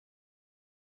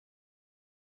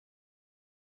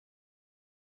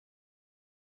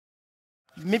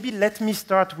Maybe let me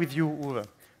start with you, Uwe.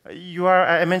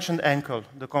 I mentioned Henkel,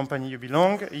 the company you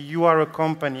belong. You are a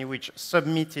company which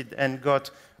submitted and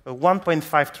got a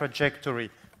 1.5 trajectory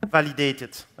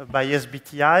validated by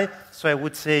SBTI. So I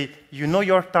would say you know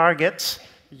your targets,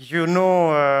 you know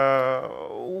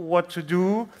what to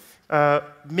do.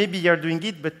 Maybe you're doing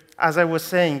it, but as I was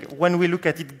saying, when we look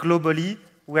at it globally,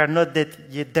 we are not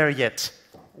there yet.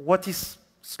 What is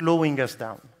slowing us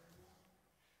down?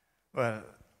 Well,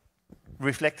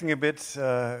 reflecting a bit,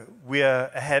 we are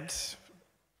ahead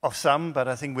of some, but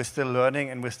I think we're still learning,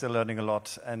 and we're still learning a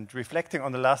lot. And reflecting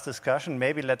on the last discussion,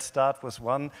 maybe let's start with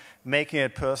one, making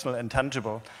it personal and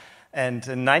tangible. And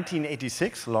in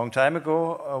 1986, a long time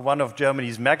ago, one of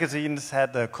Germany's magazines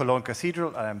had the Cologne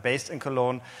Cathedral, I'm based in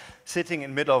Cologne, sitting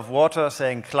in the middle of water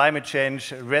saying climate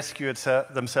change, rescue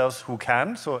themselves who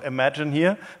can. So imagine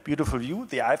here, beautiful view,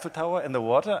 the Eiffel Tower in the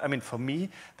water. I mean, for me,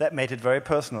 that made it very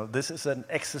personal. This is an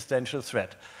existential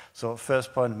threat. So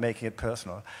first point, making it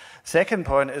personal. Second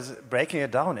point is breaking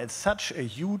it down. It's such a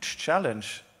huge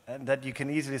challenge and that you can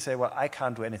easily say, well, I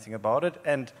can't do anything about it,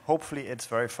 and hopefully it's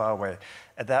very far away.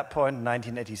 At that point,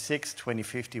 1986,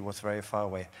 2050 was very far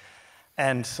away.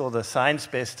 And so the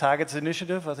Science-Based Targets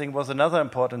Initiative, I think, was another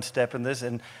important step in this,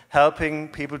 in helping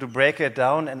people to break it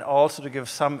down and also to give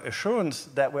some assurance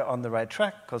that we're on the right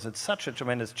track, because it's such a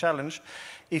tremendous challenge.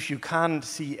 If you can't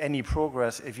see any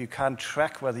progress, if you can't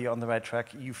track whether you're on the right track,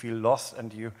 you feel lost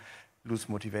and you lose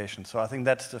motivation. So I think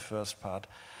that's the first part.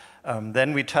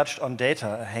 Then we touched on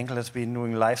data. Henkel has been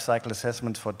doing life cycle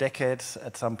assessments for decades.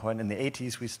 At some point in the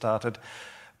 80s we started.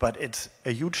 But it's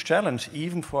a huge challenge,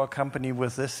 even for a company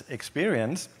with this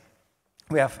experience.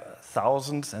 We have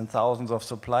thousands and thousands of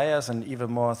suppliers and even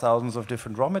more thousands of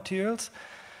different raw materials.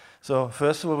 So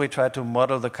first of all, we tried to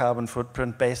model the carbon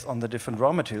footprint based on the different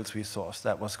raw materials we source.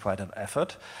 That was quite an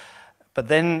effort. But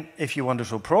then, if you want to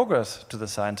show progress to the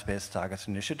Science-Based Targets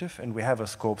Initiative, and we have a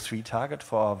Scope 3 target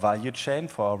for our value chain,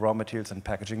 for our raw materials and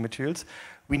packaging materials,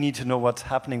 we need to know what's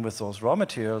happening with those raw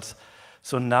materials.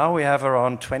 So now we have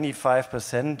around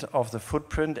 25% of the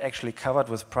footprint actually covered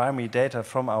with primary data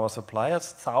from our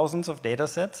suppliers, thousands of data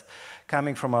sets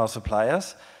coming from our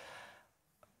suppliers.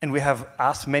 And we have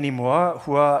asked many more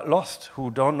who are lost,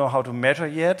 who don't know how to measure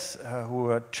yet,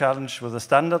 who are challenged with the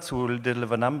standards, who will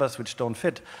deliver numbers which don't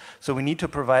fit. So we need to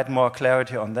provide more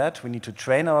clarity on that. We need to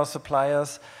train our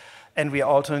suppliers, and we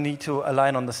also need to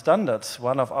align on the standards.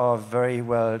 One of our very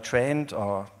well-trained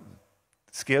or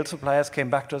skilled suppliers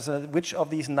came back to us and said, which of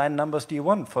these 9 numbers do you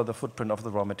want for the footprint of the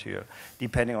raw material,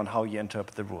 depending on how you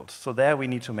interpret the rules. So there we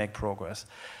need to make progress.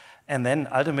 And then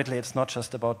ultimately it's not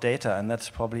just about data, and that's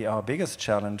probably our biggest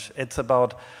challenge. It's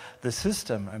about the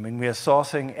system. I mean, we are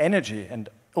sourcing energy, and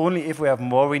only if we have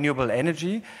more renewable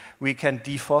energy, we can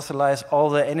defossilize all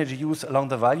the energy use along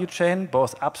the value chain,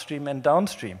 both upstream and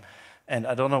downstream. And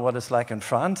I don't know what it's like in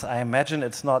France. I imagine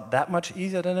it's not that much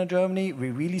easier than in Germany.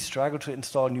 We really struggle to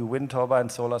install new wind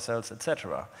turbines, solar cells,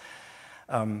 etc.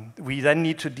 We then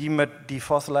need to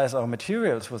defossilize our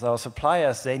materials with our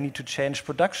suppliers. They need to change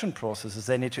production processes.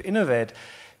 They need to innovate.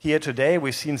 Here today,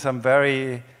 we've seen some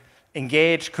very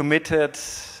engaged, committed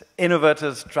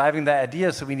innovators driving their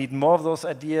ideas. So we need more of those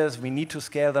ideas. We need to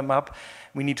scale them up.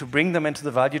 We need to bring them into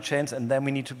the value chains, and then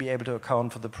we need to be able to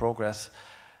account for the progress.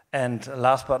 And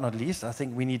last but not least, I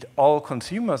think we need all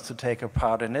consumers to take a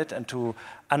part in it and to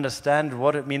understand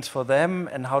what it means for them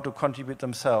and how to contribute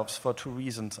themselves for 2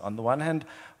 reasons. On the one hand,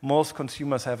 most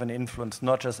consumers have an influence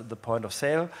not just at the point of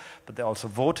sale, but they're also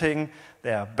voting,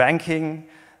 they are banking,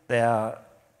 they are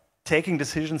taking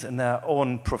decisions in their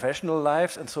own professional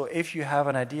lives. And so if you have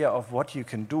an idea of what you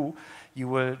can do, you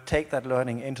will take that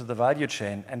learning into the value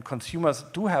chain. And consumers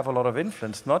do have a lot of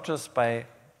influence, not just by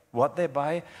what they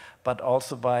buy, but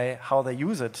also by how they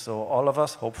use it. So all of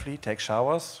us hopefully take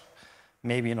showers,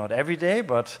 maybe not every day,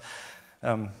 but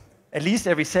at least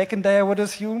every second day, I would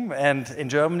assume. And in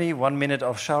Germany, 1 minute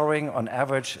of showering on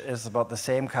average is about the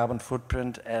same carbon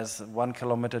footprint as 1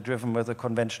 kilometer driven with a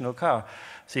conventional car.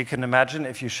 So you can imagine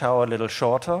if you shower a little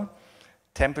shorter,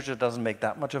 temperature doesn't make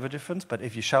that much of a difference, but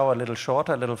if you shower a little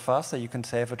shorter, a little faster, you can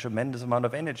save a tremendous amount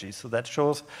of energy. So that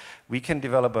shows we can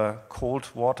develop a cold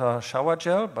water shower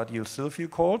gel, but you'll still feel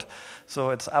cold.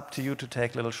 So it's up to you to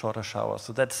take little shorter showers.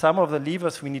 So that's some of the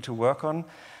levers we need to work on.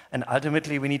 And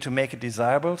ultimately, we need to make it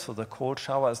desirable. So the cold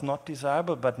shower is not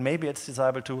desirable, but maybe it's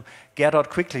desirable to get out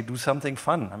quickly, do something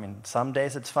fun. I mean, some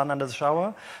days it's fun under the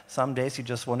shower. Some days you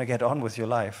just want to get on with your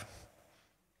life.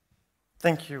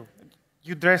 Thank you.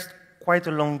 You addressed quite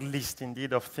a long list,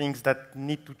 indeed, of things that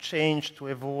need to change, to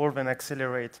evolve and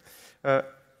accelerate.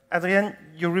 Adrienne,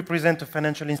 you represent a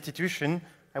financial institution.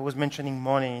 I was mentioning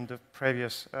money in the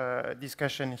previous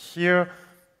discussion here.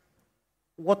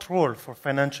 what role for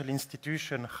financial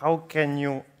institutions? How can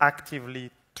you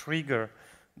actively trigger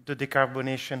the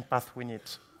decarbonation path we need?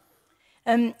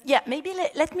 Yeah, maybe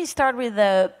let me start with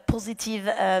the positive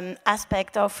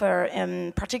aspect of,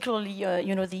 particularly,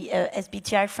 the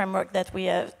SBTI framework that we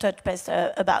touched base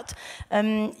about.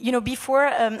 Before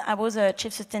I was a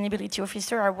chief sustainability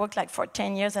officer, I worked like for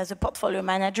 10 years as a portfolio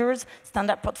manager,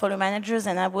 standard portfolio managers,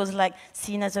 and I was like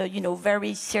seen as a,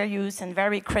 very serious and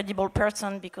very credible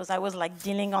person because I was like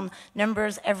dealing on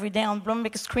numbers every day on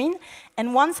Bloomberg screen.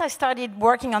 And once I started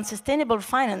working on sustainable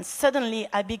finance, suddenly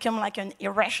I became like an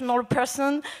irrational person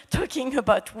talking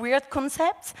about weird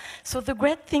concepts. So the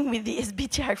great thing with the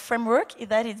SBTI framework is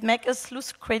that it makes us look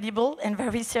credible and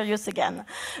very serious again.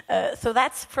 So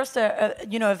that's first a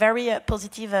very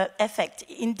positive effect.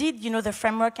 Indeed, the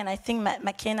framework, and I think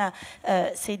McKenna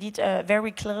said it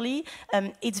very clearly,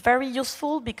 it's very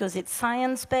useful because it's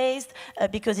science-based,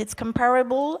 because it's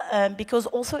comparable, because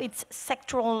also it's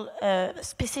sectoral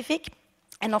specific.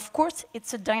 And of course,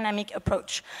 it's a dynamic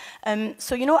approach.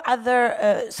 So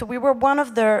we were one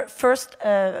of the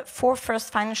four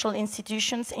first financial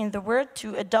institutions in the world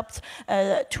to adopt,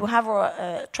 to have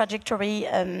our trajectory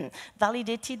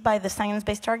validated by the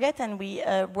science-based target, and we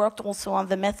worked also on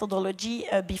the methodology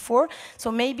before.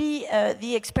 So maybe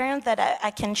the experience that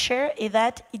I can share is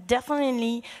that it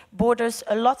definitely borders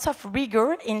a lot of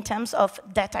rigor in terms of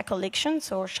data collection.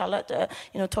 So Charlotte,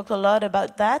 talked a lot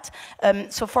about that.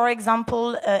 So for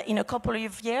example, in a couple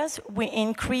of years, we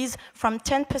increased from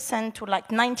 10% to like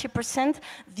 90%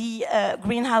 the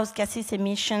greenhouse gases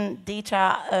emission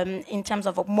data in terms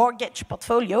of a mortgage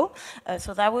portfolio.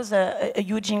 So that was a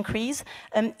huge increase.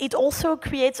 It also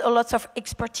creates a lot of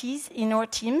expertise in our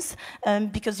teams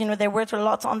because, they worked a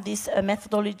lot on these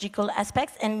methodological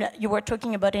aspects. And you were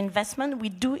talking about investment. We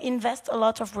do invest a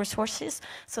lot of resources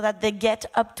so that they get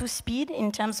up to speed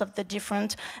in terms of the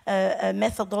different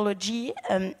methodology.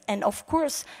 And of course,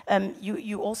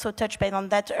 you also touched base on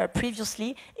that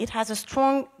previously. It has a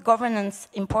strong governance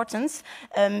importance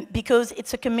because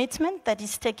it's a commitment that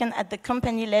is taken at the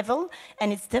company level,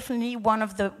 and it's definitely one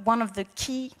of the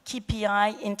key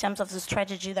KPI in terms of the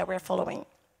strategy that we're following.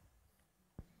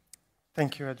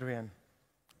 Thank you, Adrienne.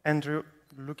 Andrew,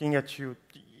 looking at you,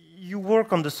 you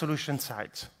work on the solution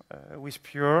side with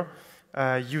Pur.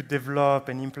 You develop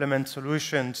and implement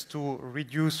solutions to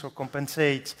reduce or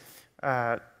compensate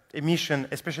emission,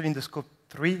 especially in the scope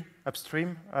 3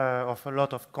 upstream of a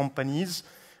lot of companies.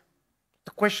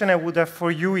 The question I would have for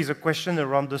you is a question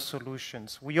around the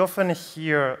solutions. We often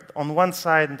hear on one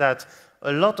side that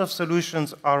a lot of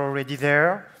solutions are already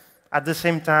there. At the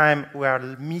same time, we are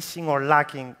missing or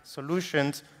lacking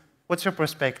solutions. What's your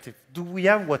perspective? Do we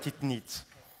have what it needs?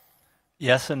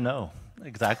 Yes and no.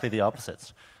 Exactly the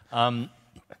opposites. No,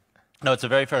 it's a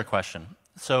very fair question.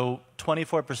 So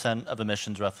 24% of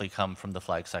emissions roughly come from the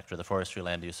flag sector, the forestry,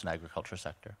 land use, and agriculture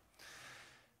sector.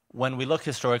 When we look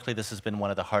historically, this has been one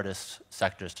of the hardest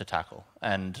sectors to tackle.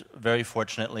 And very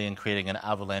fortunately, in creating an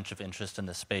avalanche of interest in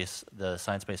this space, the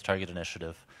Science Based Target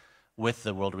Initiative with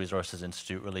the World Resources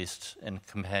Institute released in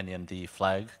companion the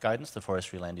flag guidance, the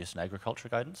forestry, land use, and agriculture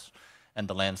guidance, and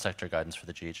the land sector guidance for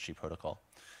the GHG protocol.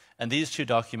 And these two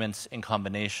documents in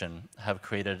combination have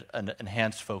created an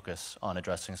enhanced focus on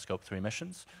addressing Scope 3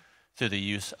 emissions through the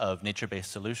use of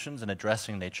nature-based solutions and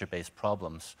addressing nature-based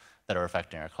problems that are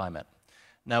affecting our climate.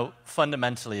 Now,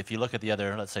 fundamentally, if you look at the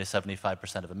other, let's say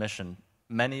 75% of emission,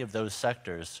 many of those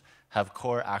sectors have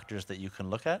core actors that you can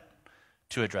look at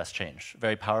to address change,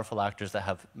 very powerful actors that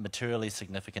have materially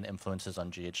significant influences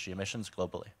on GHG emissions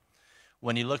globally.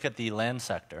 When you look at the land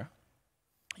sector,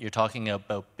 you're talking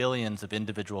about billions of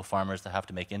individual farmers that have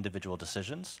to make individual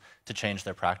decisions to change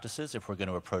their practices if we're going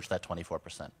to approach that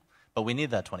 24%. But we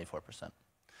need that 24%.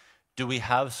 Do we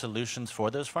have solutions for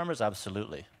those farmers?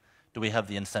 Absolutely. Do we have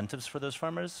the incentives for those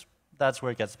farmers? That's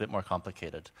where it gets a bit more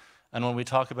complicated. And when we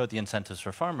talk about the incentives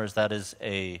for farmers, that is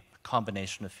a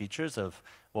combination of features of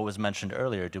what was mentioned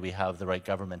earlier. Do we have the right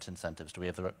government incentives? Do we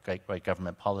have the right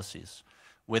government policies?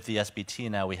 With the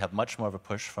SBT now, we have much more of a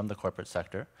push from the corporate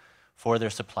sector for their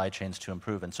supply chains to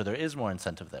improve. And so there is more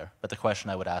incentive there. But the question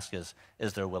I would ask is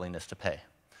there a willingness to pay?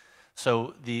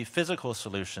 So the physical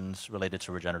solutions related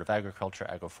to regenerative agriculture,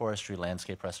 agroforestry,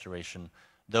 landscape restoration,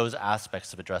 those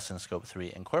aspects of addressing Scope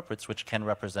 3 in corporates, which can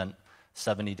represent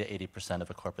 70 to 80% of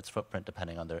a corporate's footprint,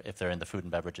 depending on if they're in the food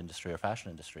and beverage industry or fashion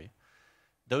industry,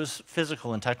 those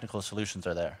physical and technical solutions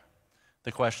are there.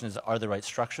 The question is, are the right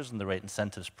structures and the right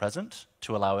incentives present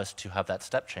to allow us to have that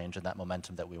step change and that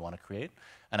momentum that we want to create?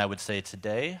 And I would say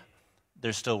today,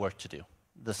 there's still work to do.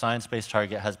 The science-based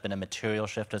target has been a material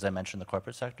shift, as I mentioned, in the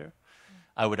corporate sector.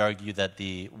 I would argue that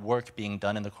the work being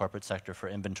done in the corporate sector for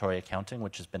inventory accounting,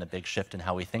 which has been a big shift in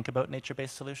how we think about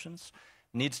nature-based solutions,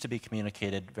 needs to be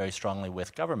communicated very strongly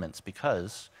with governments,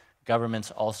 because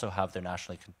governments also have their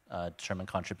nationally determined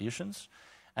contributions.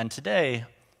 And today,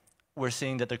 we're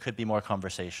seeing that there could be more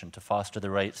conversation to foster the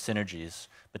right synergies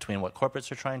between what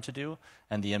corporates are trying to do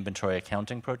and the inventory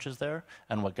accounting approaches there,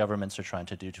 and what governments are trying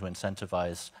to do to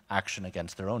incentivize action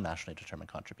against their own nationally determined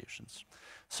contributions.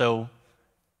 So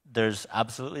there's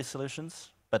absolutely solutions,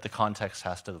 but the context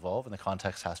has to evolve and the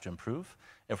context has to improve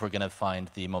if we're going to find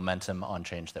the momentum on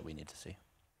change that we need to see.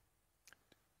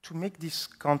 To make this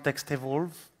context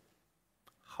evolve,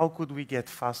 how could we get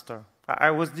faster?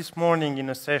 I was this morning in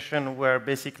a session where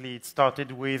basically it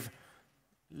started with,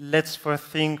 let's first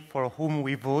think for whom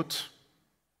we vote,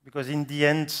 because in the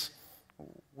end,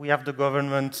 we have the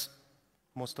government,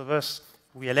 most of us,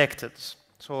 we elected.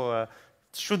 So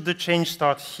should the change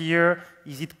start here?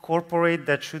 Is it corporate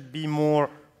that should be more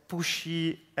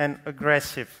pushy and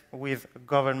aggressive with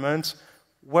governments?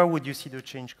 Where would you see the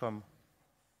change come?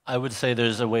 I would say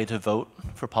there's a way to vote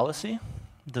for policy.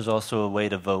 There's also a way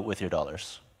to vote with your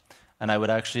dollars. And I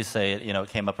would actually say, it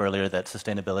came up earlier that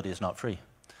sustainability is not free.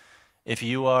 If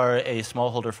you are a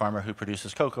smallholder farmer who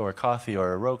produces cocoa or coffee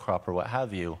or a row crop or what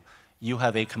have you, you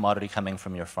have a commodity coming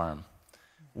from your farm.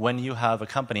 When you have a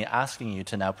company asking you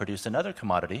to now produce another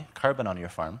commodity, carbon on your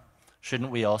farm,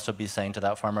 shouldn't we also be saying to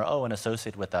that farmer, oh, and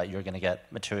associated with that, you're going to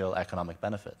get material economic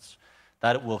benefits?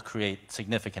 That will create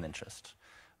significant interest.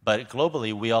 But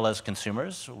globally, we all as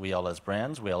consumers, we all as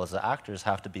brands, we all as actors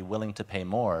have to be willing to pay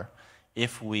more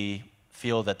if we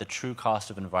feel that the true cost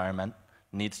of environment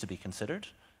needs to be considered.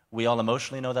 We all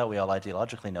emotionally know that, we all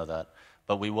ideologically know that,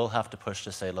 but we will have to push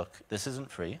to say, look, this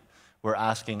isn't free. We're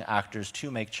asking actors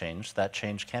to make change. That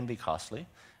change can be costly,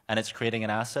 and it's creating an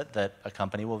asset that a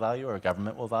company will value or a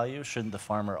government will value. Shouldn't the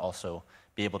farmer also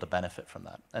be able to benefit from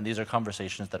that? And these are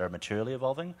conversations that are materially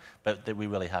evolving, but that we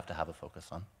really have to have a focus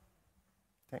on.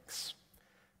 Thanks.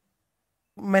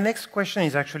 My next question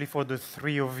is actually for the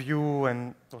three of you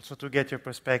and also to get your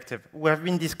perspective. We have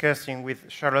been discussing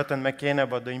with Charlotte and McKenna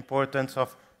about the importance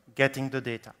of getting the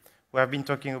data. We have been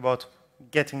talking about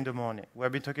getting the money. We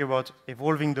have been talking about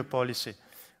evolving the policy.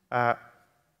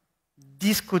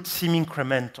 This could seem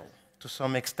incremental to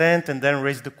some extent and then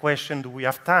raise the question, do we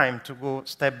have time to go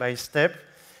step by step?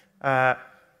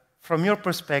 From your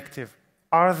perspective,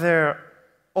 are there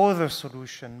other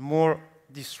solutions, more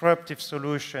disruptive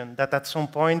solution that at some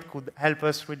point could help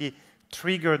us really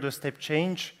trigger the step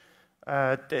change,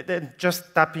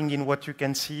 just tapping in what you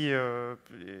can see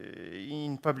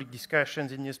in public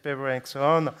discussions, in newspaper and so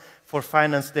on. For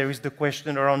finance, there is the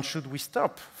question around should we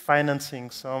stop financing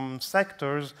some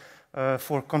sectors?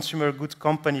 For consumer goods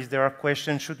companies, there are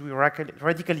questions, should we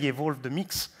radically evolve the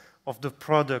mix of the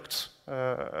products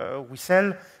we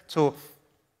sell? So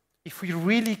if we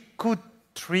really could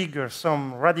trigger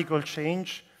some radical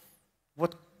change,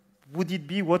 what would it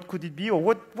be, what could it be, or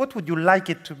what would you like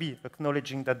it to be,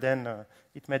 acknowledging that then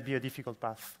it might be a difficult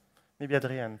path? Maybe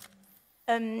Adrienne.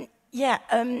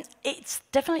 It's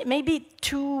definitely maybe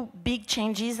two big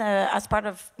changes as part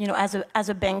of, as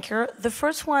a banker. The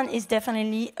first one is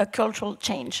definitely a cultural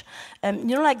change.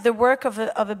 Like the work of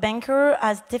a banker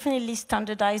has definitely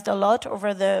standardized a lot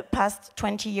over the past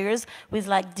 20 years with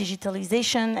like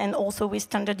digitalization and also with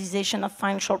standardization of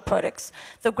financial products.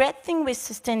 The great thing with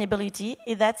sustainability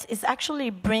is that it actually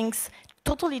brings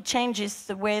totally changes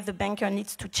the way the banker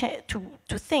needs to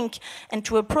think and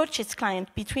to approach its client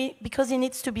because he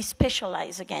needs to be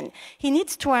specialized again. He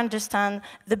needs to understand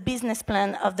the business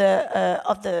plan of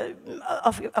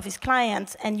his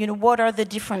clients and what are the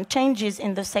different changes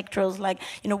in the sectors, like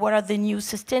what are the new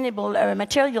sustainable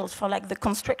materials for like the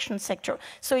construction sector.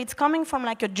 So it's coming from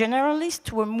like a generalist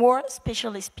to a more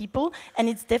specialist people, and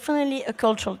it's definitely a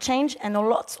cultural change and a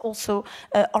lot also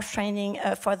of training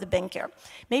for the banker.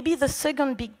 Maybe the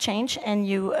second big change, and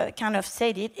you kind of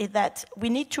said it, is that we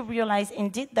need to realize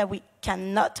indeed that we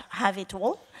cannot have it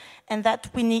all, and that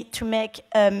we need to make,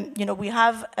 we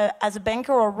have, as a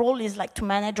banker, our role is like to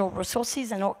manage our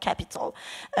resources and our capital.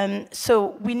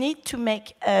 So we need to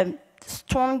make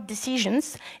strong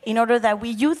decisions in order that we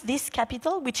use this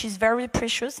capital, which is very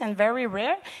precious and very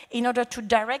rare, in order to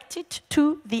direct it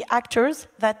to the actors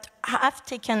that have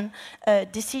taken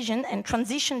decision and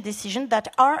transition decisions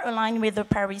that are aligned with the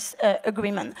Paris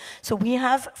Agreement. So we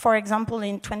have, for example,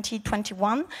 in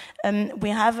 2021, we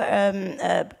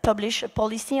have published a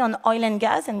policy on oil and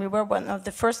gas, and we were one of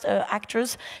the first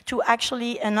actors to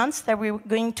actually announce that we were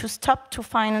going to stop to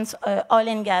finance oil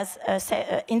and gas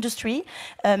industry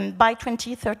by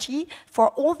 2030 for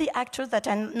all the actors that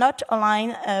are not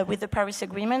aligned with the Paris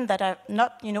Agreement, that are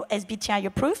not, SBTI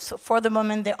approved. So for the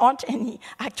moment, there aren't any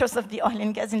actors of the oil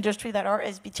and gas industry that are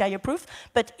SBTI approved.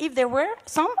 But if there were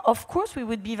some, of course, we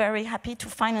would be very happy to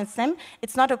finance them.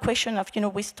 It's not a question of,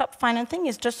 we stop financing.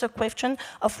 It's just a question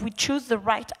of we choose the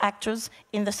right actors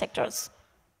in the sectors.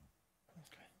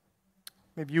 Okay.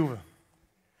 Maybe Uwe.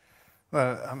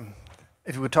 Well,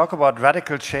 if we talk about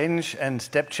radical change and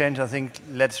step change, I think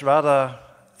let's rather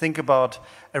think about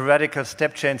a radical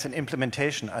step change in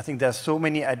implementation. I think there's so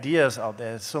many ideas out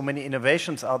there, so many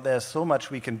innovations out there, so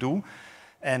much we can do.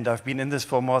 And I've been in this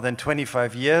for more than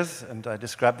 25 years, and I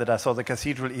described that I saw the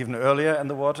cathedral even earlier in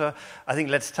the water. I think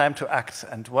it's time to act.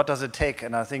 And what does it take?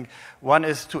 And I think one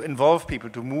is to involve people,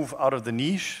 to move out of the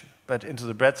niche, but into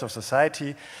the breadth of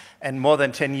society. And more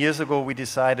than 10 years ago, we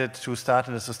decided to start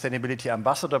a sustainability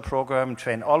ambassador program,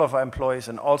 train all of our employees,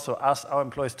 and also ask our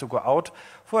employees to go out,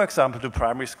 for example, to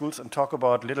primary schools and talk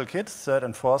about little kids, 3rd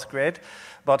and 4th grade,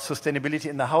 about sustainability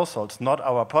in the households. Not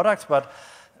our products, but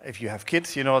if you have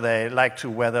kids, they like to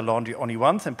wear their laundry only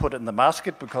once and put it in the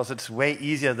basket because it's way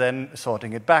easier than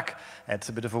sorting it back. It's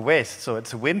a bit of a waste. So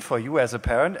it's a win for you as a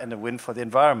parent and a win for the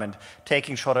environment.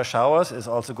 Taking shorter showers is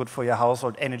also good for your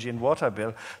household energy and water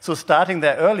bill. So starting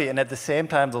there early, and at the same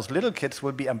time, those little kids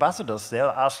will be ambassadors. They'll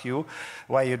ask you,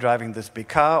 why are you driving this big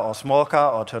car or small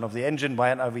car, or turn off the engine?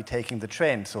 Why aren't we taking the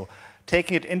train? So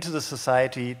taking it into the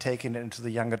society, taking it into the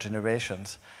younger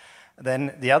generations.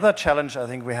 Then the other challenge I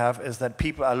think we have is that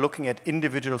people are looking at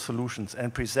individual solutions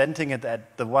and presenting it as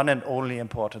the one and only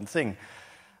important thing.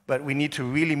 But we need to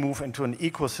really move into an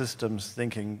ecosystems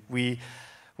thinking. We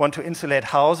want to insulate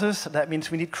houses. That means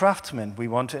we need craftsmen. We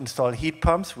want to install heat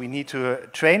pumps. We need to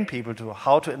train people to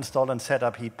how to install and set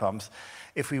up heat pumps.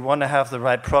 If we want to have the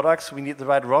right products, we need the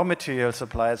right raw material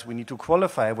suppliers. We need to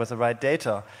qualify with the right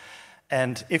data.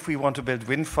 And if we want to build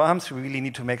wind farms, we really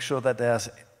need to make sure that there's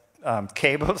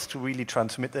cables to really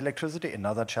transmit the electricity,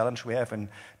 another challenge we have in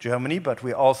Germany, but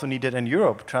we also need it in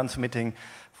Europe, transmitting,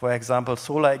 for example,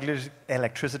 solar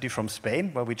electricity from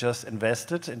Spain, where we just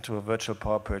invested into a virtual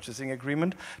power purchasing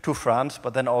agreement, to France,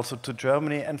 but then also to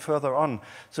Germany and further on.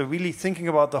 So really thinking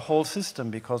about the whole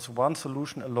system, because one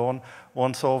solution alone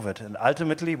won't solve it. And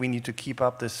ultimately, we need to keep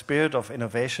up the spirit of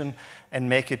innovation and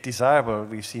make it desirable.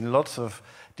 We've seen lots of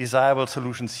desirable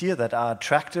solutions here that are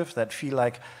attractive, that feel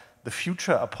like the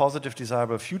future, a positive,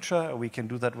 desirable future. We can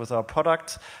do that with our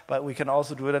products, but we can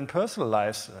also do it in personal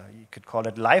lives. You could call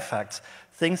it life hacks,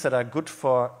 things that are good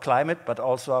for climate, but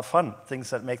also are fun, things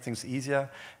that make things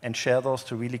easier, and share those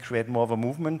to really create more of a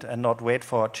movement and not wait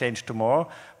for change tomorrow,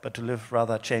 but to live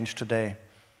rather change today.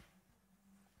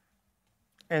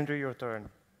 Andrew, your turn.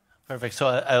 Perfect. So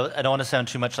I don't want to sound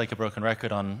too much like a broken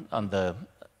record on the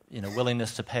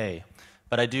willingness to pay,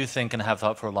 but I do think and have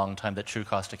thought for a long time that true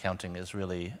cost accounting is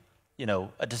really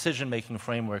a decision-making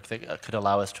framework that could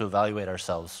allow us to evaluate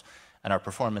ourselves and our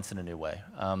performance in a new way.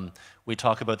 We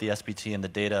talk about the SBT and the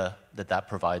data that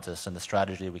provides us and the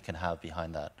strategy we can have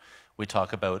behind that. We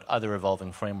talk about other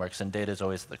evolving frameworks, and data is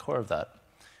always at the core of that.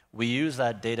 We use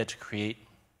that data to create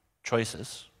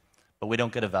choices, but we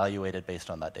don't get evaluated based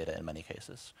on that data in many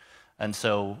cases. And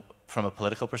so from a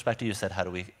political perspective, you said, how do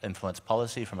we influence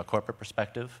policy? From a corporate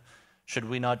perspective, should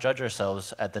we not judge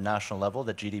ourselves at the national level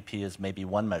that GDP is maybe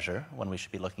one measure when we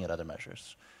should be looking at other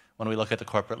measures? When we look at the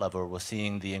corporate level, we're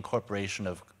seeing the incorporation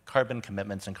of carbon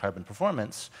commitments and carbon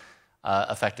performance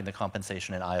affecting the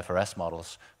compensation in IFRS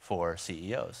models for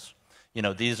CEOs.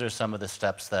 These are some of the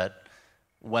steps that,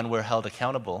 when we're held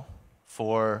accountable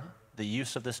for the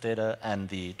use of this data and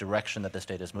the direction that this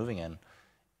data is moving in,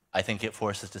 I think it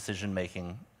forces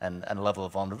decision-making and a level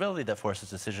of vulnerability that forces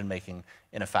decision-making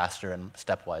in a faster and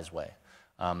stepwise way.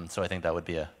 So I think that would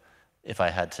be if I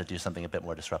had to do something a bit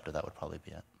more disruptive, that would probably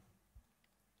be it.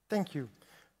 Thank you.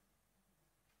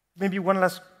 Maybe one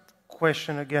last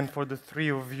question again for the three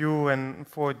of you and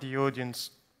for the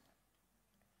audience.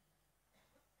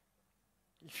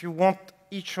 If you want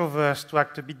each of us to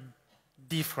act a bit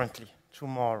differently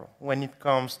tomorrow when it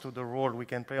comes to the role we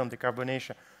can play on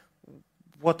decarbonation,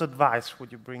 what advice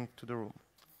would you bring to the room?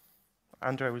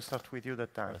 Andrew, I will start with you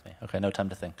that time. Okay, no time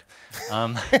to think.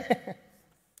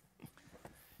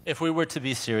 If we were to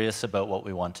be serious about what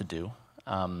we want to do,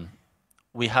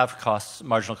 we have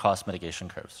marginal cost mitigation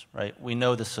curves, right? We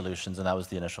know the solutions, and that was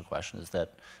the initial question, is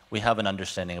that we have an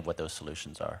understanding of what those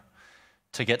solutions are.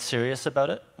 To get serious about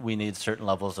it, we need certain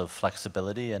levels of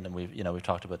flexibility, and we've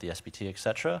talked about the SBT, et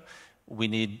cetera. We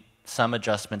need some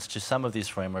adjustments to some of these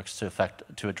frameworks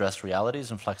to address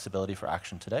realities and flexibility for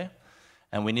action today.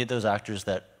 And we need those actors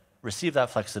that receive that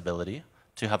flexibility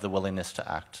to have the willingness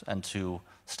to act and to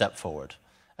step forward.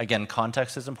 Again,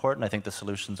 context is important. I think the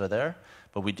solutions are there,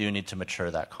 but we do need to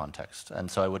mature that context. And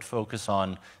so I would focus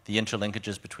on the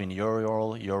interlinkages between your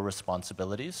role, your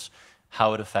responsibilities,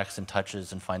 how it affects and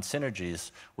touches and finds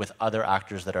synergies with other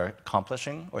actors that are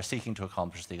accomplishing or seeking to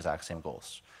accomplish the exact same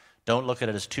goals. Don't look at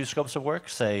it as two scopes of work.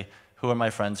 Say, who are my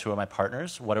friends, who are my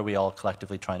partners, what are we all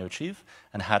collectively trying to achieve,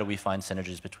 and how do we find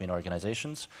synergies between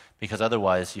organizations? Because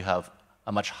otherwise you have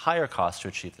a much higher cost to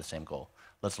achieve the same goal.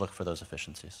 Let's look for those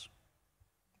efficiencies.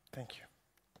 Thank you.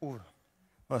 Uwe.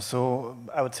 Well, so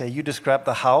I would say you describe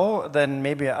the how, then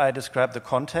maybe I describe the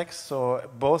context. So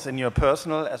both in your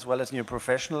personal as well as in your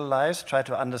professional lives, try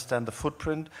to understand the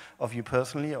footprint of you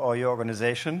personally or your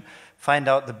organization, find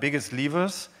out the biggest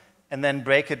levers, and then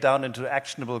break it down into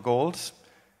actionable goals.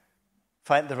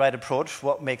 Find the right approach,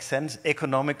 what makes sense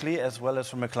economically as well as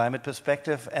from a climate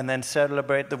perspective, and then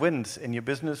celebrate the wins in your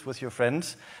business with your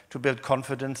friends to build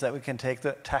confidence that we can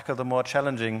tackle the more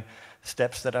challenging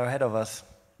steps that are ahead of us.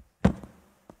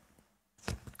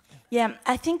 Yeah,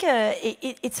 I think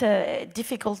it's a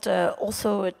difficult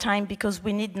also time because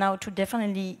we need now to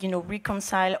definitely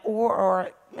reconcile our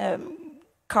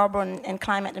carbon and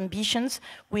climate ambitions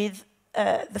with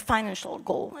the financial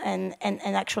goal, and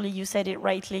actually you said it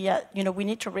rightly. We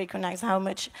need to recognize how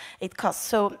much it costs.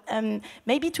 So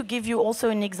maybe to give you also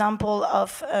an example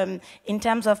of, in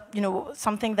terms of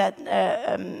something that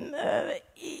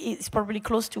is probably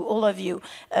close to all of you.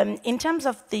 In terms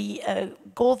of the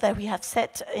goal that we have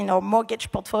set in our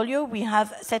mortgage portfolio, we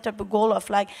have set up a goal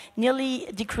of nearly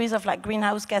decrease of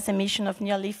greenhouse gas emission of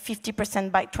nearly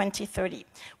 50% by 2030.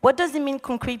 What does it mean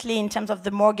concretely in terms of the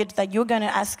mortgage that you're going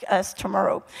to ask us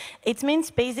tomorrow? It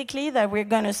means basically that we're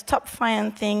going to stop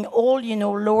financing all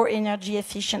lower energy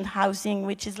efficient housing,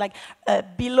 which is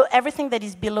below everything that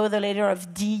is below the letter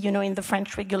of D, in the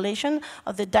French regulation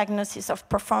of the diagnosis of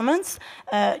performance.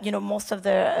 Most of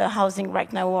the housing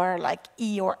right now are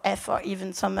E or F, or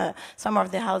even some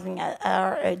of the housing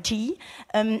are G.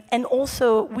 And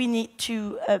also we need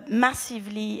to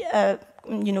massively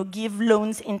give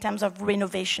loans in terms of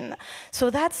renovation. So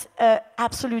that's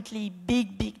absolutely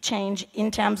big change in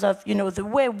terms of, the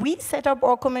way we set up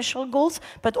our commercial goals,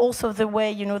 but also the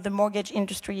way, the mortgage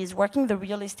industry is working, the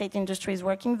real estate industry is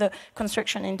working, the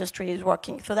construction industry is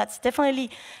working. So that's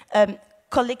definitely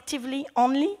collectively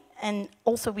only, and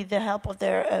also with the help of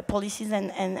their policies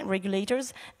and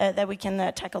regulators, that we can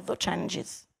tackle the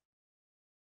challenges.